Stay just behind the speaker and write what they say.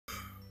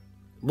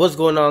What's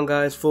going on,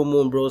 guys? Full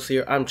Moon Bros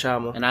here. I'm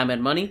Chama. And I'm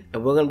Ed Money.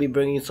 And we're going to be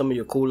bringing you some of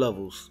your cool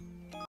levels.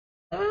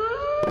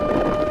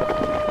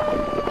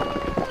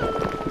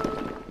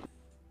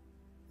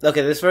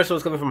 Okay, this first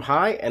one's coming from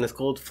High, and it's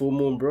called Full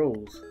Moon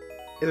Bros.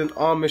 It's an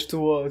homage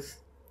to us.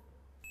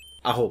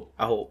 I hope.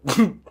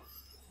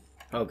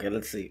 Okay,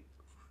 let's see.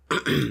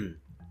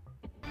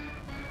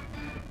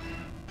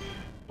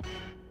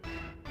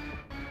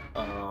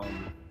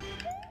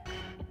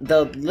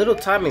 The little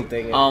timing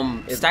thing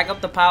is... stack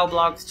up the POW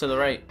blocks to the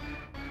right.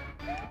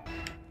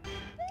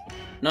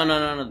 No.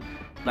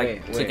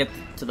 Like, to get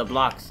to the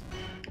blocks.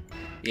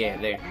 Yeah,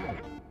 there.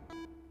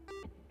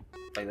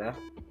 Like that?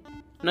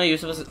 No, you're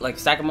supposed to, like,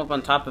 stack them up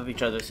on top of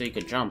each other so you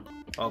could jump.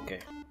 Okay.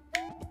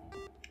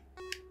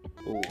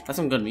 Ooh. That's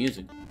some good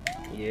music.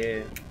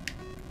 Yeah.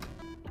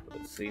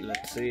 Let's see.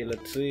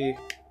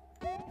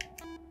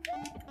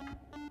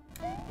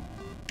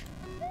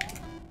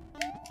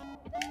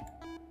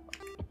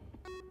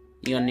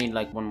 You're gonna need,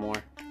 like, one more.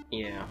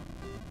 Yeah.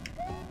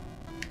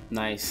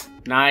 Nice.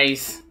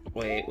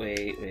 Wait.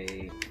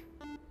 Okay.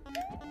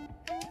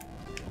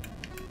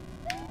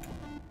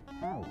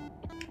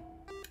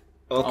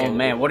 Oh,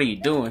 man, what are you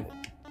doing?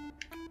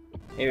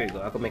 Here we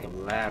go. I can make a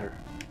ladder.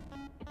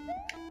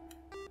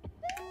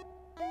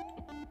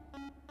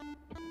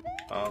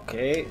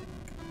 Okay.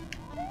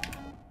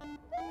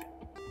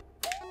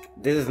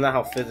 This is not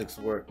how physics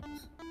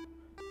works.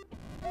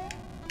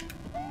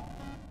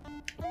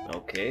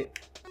 Okay.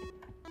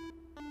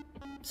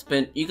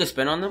 Spin. You can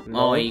spin on them? No,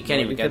 oh, wait, you can't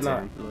even get to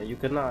them. No, you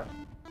could not.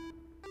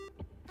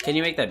 Can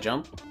you make that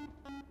jump?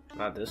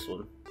 Not this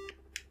one.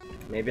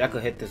 Maybe I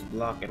could hit this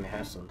block and it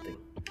has something.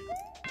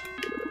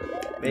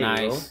 There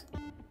Nice. you go.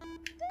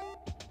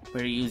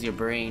 Where to use your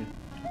brain.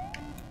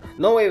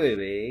 No,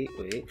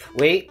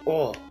 wait.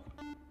 Oh.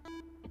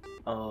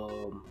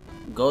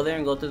 Go there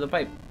and go through the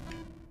pipe.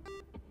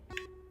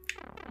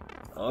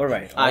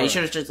 Alright. You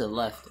should have just to the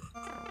left.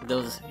 There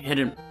was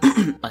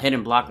a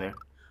hidden block there.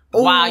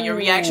 Ooh. Wow, your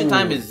reaction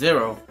time is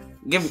 0.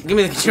 Give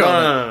me the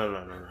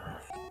controller. No.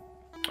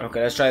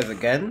 Okay, let's try this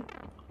again.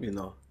 You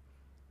know.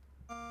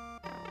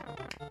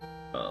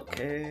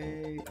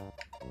 Okay.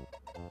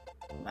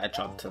 Match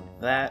up to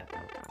that.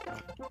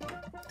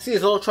 See,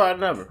 it's all try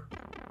and never.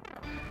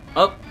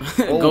 Oh,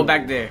 go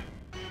back there.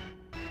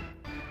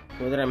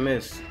 What did I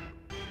miss?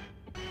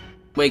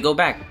 Wait, go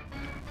back.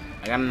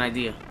 I got an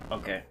idea.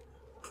 Okay.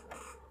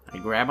 I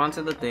grab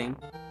onto the thing.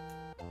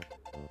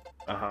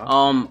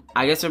 Uh-huh.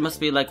 I guess there must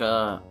be like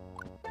a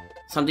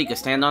something you can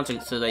stand on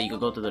so that you could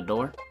go through the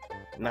door.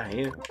 Not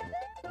here.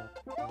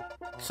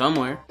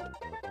 Somewhere.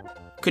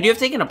 Could you have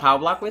taken a POW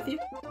block with you?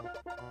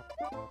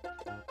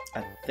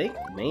 I think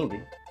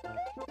maybe.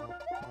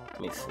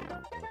 Let me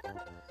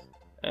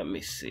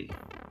see.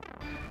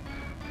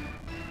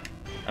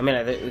 I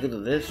mean, we could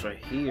do this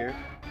right here.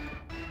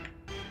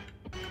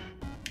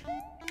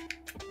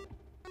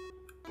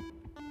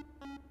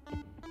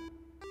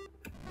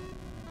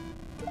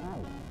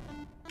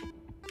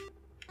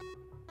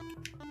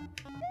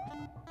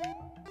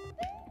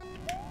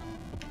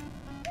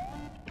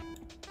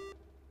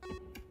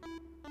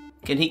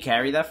 Can he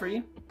carry that for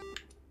you?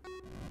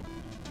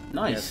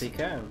 Nice. Yes, he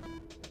can.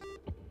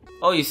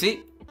 Oh, you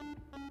see?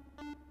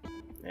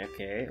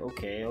 Okay.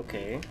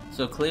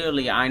 So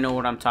clearly I know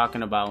what I'm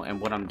talking about and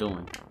what I'm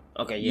doing.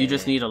 Okay, yeah. You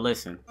just need to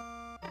listen.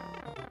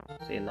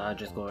 See, now I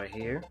just go right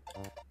here.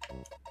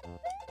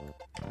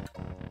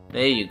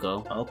 There you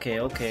go. Okay.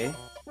 Oh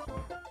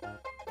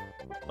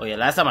yeah,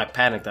 last time I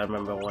panicked, I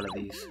remember one of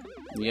these.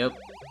 Yep.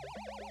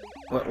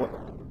 What?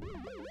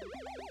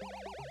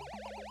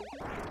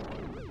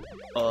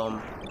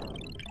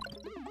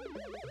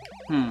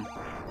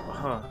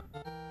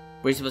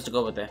 Where are you supposed to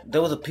go with that?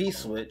 There was a P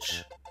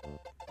switch.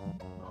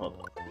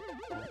 Hold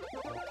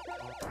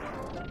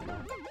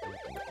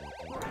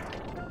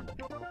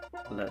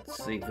on.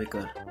 Let's see if we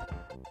could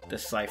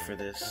decipher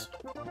this.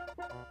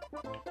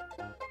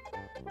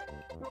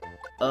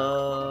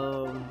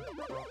 Well,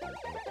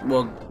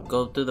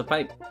 go through the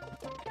pipe.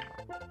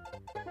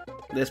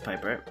 This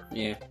pipe, right?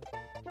 Yeah.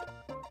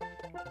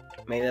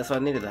 Maybe that's why I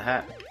needed the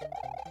hat.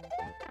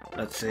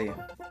 Let's see.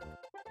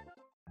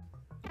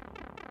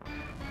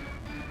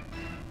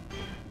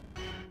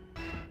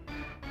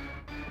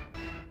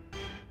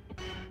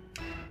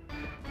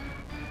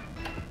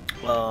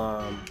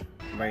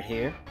 Right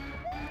here.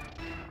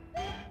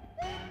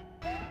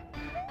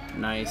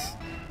 Nice.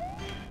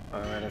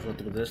 Alright, let's go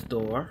through this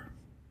door.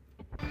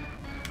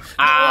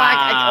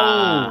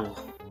 Ah!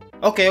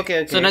 Oh!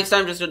 Okay. So next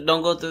time, just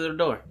don't go through the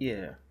door.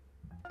 Yeah.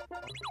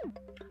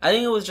 I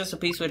think it was just a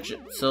P-switch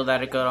so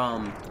that it could,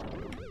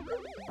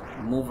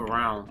 move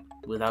around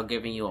without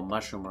giving you a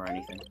mushroom or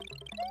anything.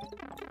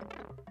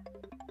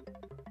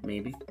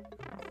 Maybe.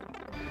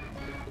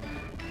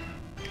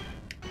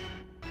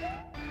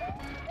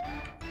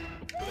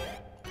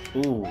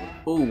 Ooh.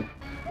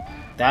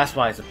 That's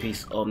why it's a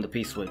piece. The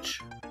P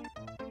switch.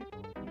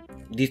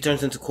 These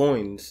turns into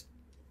coins.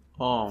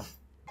 Oh.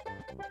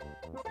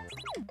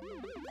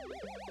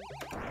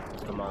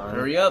 Come on.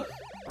 Hurry up.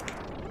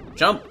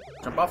 Jump.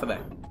 Jump off of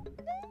that.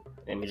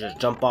 Let me just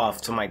jump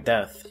off to my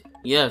death.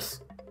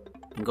 Yes.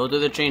 And go through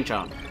the chain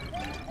chomp.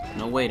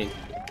 No waiting.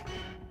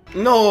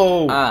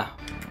 No! Ah.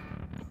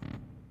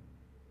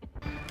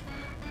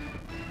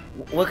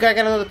 What guy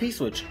got another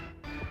P-switch?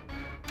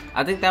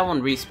 I think that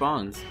one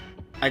respawns.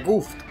 I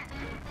goofed.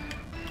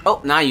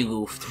 Oh, now you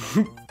goofed.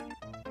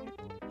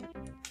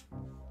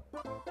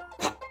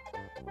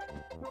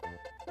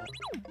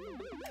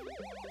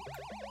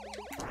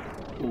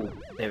 Ooh,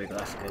 there we go.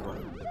 That's a good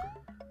one.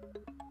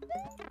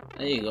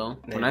 There you go.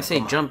 There When you I say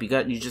go. jump,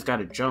 you just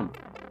gotta jump.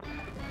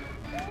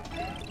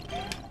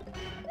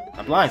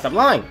 Stop lying. Stop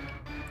lying.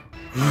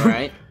 All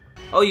right.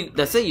 Oh,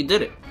 that's it. You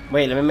did it.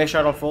 Wait, let me make sure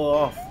I don't fall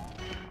off.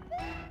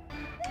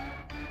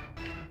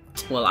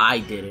 Well, I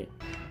did it.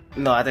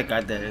 No, I think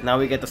I did it. Now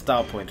we get the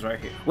style points right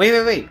here.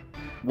 Wait.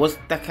 What's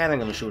that cannon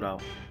gonna shoot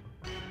out?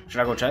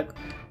 Should I go check?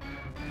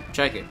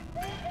 Check it.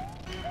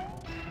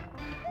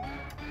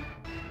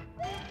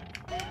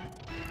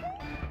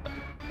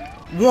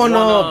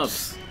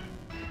 One-ups!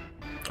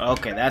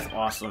 Okay, that's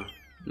awesome.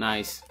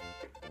 Nice.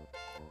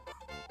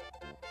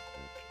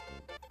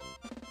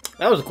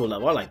 That was a cool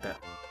level. I like that.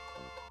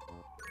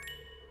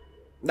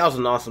 That was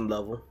an awesome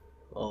level.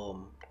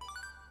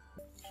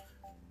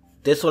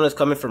 This one is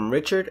coming from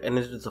Richard, and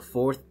this is the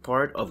 4th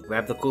part of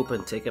Grab the Koopa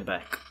and Take It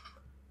Back.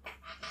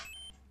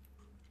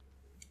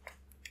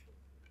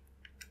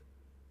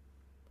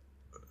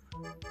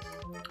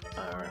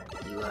 Alright,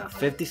 you have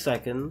 50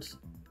 seconds.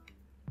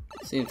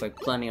 Seems like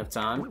plenty of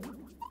time.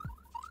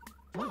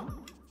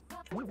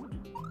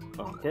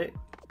 Okay.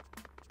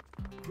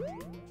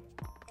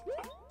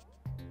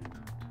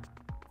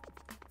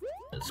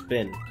 Let's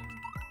spin.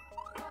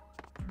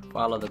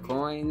 Follow the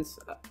coins.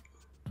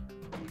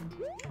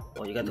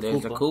 Oh, you got the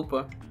There's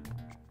Koopa. a Koopa.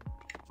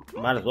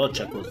 Might as well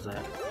check what's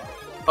that.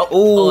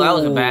 Oh, that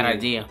was a bad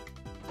idea.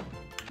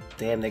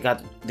 Damn, they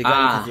got you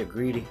because you're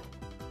greedy.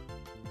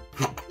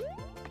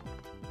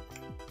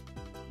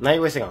 Now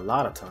you're wasting a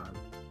lot of time.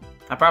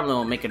 I probably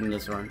won't make it in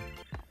this run.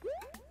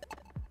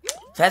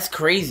 That's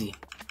crazy.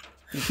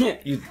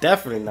 You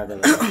definitely not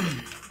gonna.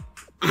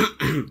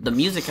 The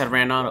music had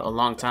ran out a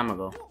long time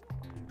ago.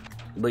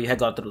 But you had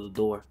got through the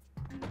door.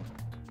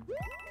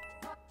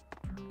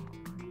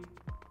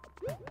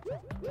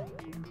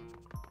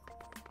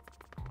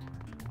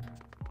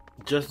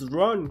 Just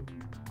run.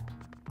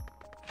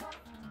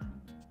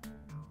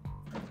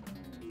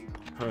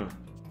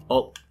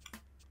 Oh.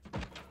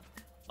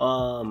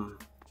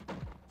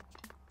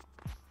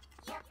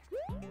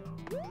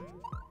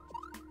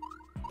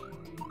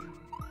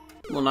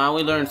 Well, now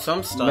we learned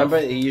some stuff. Remember,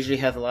 it usually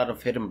has a lot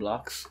of hidden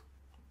blocks.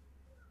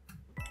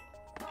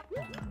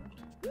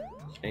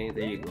 Hey,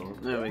 there you go.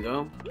 There we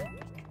go.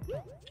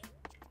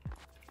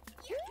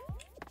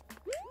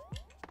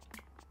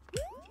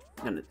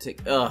 Gonna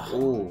take.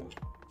 Ooh.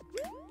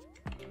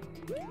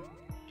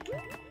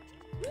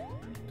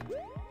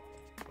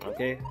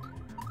 Okay.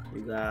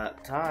 We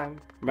got time.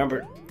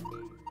 Remember.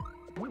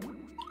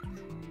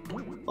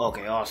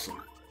 Okay,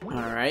 awesome.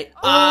 Alright.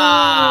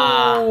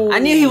 I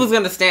knew he was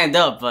gonna stand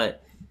up,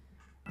 but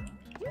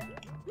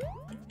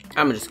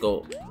I'm gonna just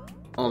go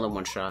only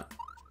one shot.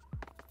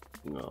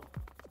 No.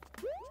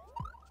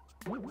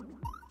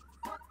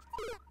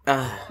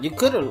 You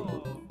could have.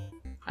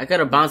 I could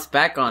have bounced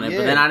back on it, Yeah.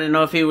 but then I didn't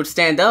know if he would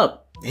stand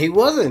up. He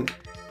wasn't.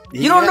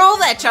 You don't know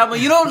that, Chama.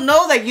 You don't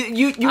know that.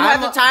 You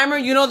have the timer.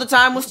 You know the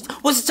time. What's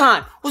the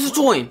time? What's the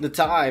time? The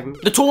time.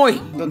 The toy.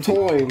 The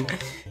toy.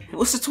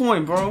 What's the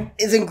toy, bro?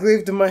 It's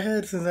engraved in my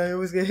head since I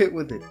always get hit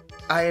with it.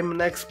 I am an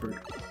expert.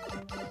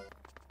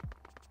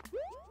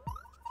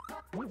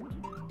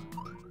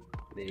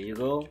 There you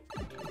go.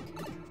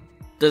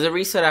 Does it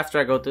reset after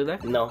I go through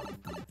that? No.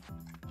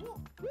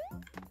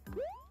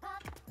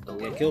 Don't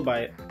get killed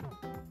by it.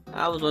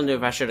 I was wondering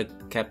if I should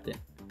have kept it.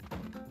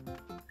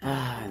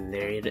 And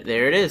there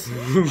it is.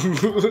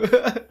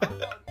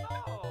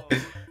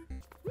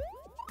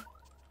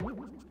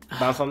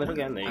 Bounce on it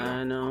again. There you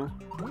go.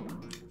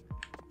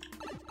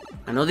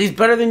 I know these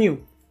better than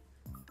you.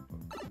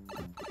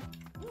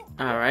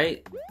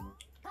 Alright.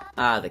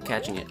 They're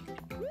catching it.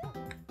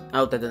 I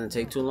hope that doesn't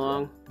take too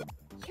long.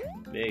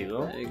 There you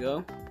go. There you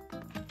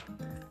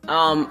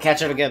go.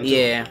 Catch it again. Too.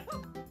 Yeah.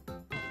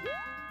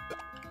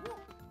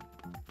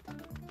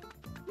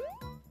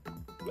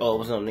 Oh, it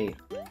was no need.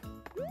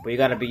 But you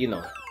gotta be,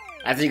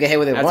 after you get hit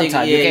with it After one you-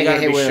 time, yeah, you can't you get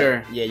hit gotta with be it.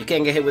 sure. Yeah, you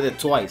can't get hit with it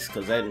twice,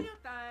 cause then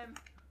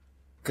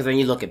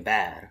you're looking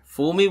bad.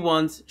 Fool me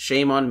once,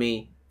 shame on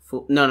me.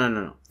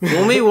 No.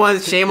 Fool me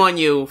once, shame on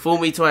you. Fool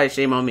me twice,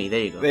 shame on me. There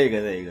you go.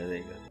 There you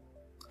go.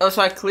 Oh,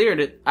 so I cleared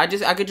it. I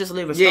could just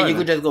leave a star. Yeah, you then.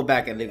 could just go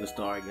back and leave a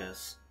star, I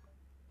guess.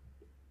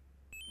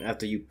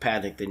 After you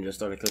panicked and just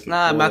started clicking.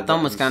 Nah, all my the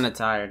thumb was buttons. kind of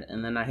tired,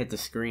 and then I hit the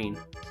screen.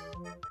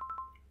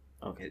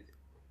 Okay.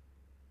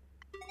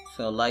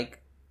 So like,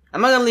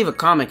 I'm not gonna leave a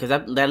comment because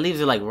that leaves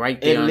it like right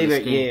there on the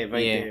screen. Yeah, right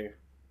there.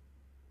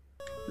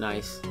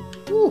 Nice.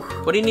 Whew.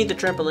 What do you need the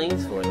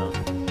trampolines for though?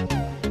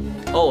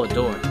 Oh, a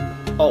door.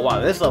 Oh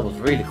wow, this level's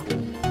really cool.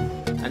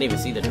 I didn't even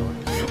see the door.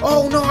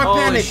 Oh no, I Oh,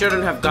 panicked. you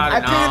shouldn't have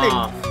gotten I panicked.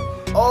 off.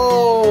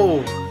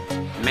 Oh.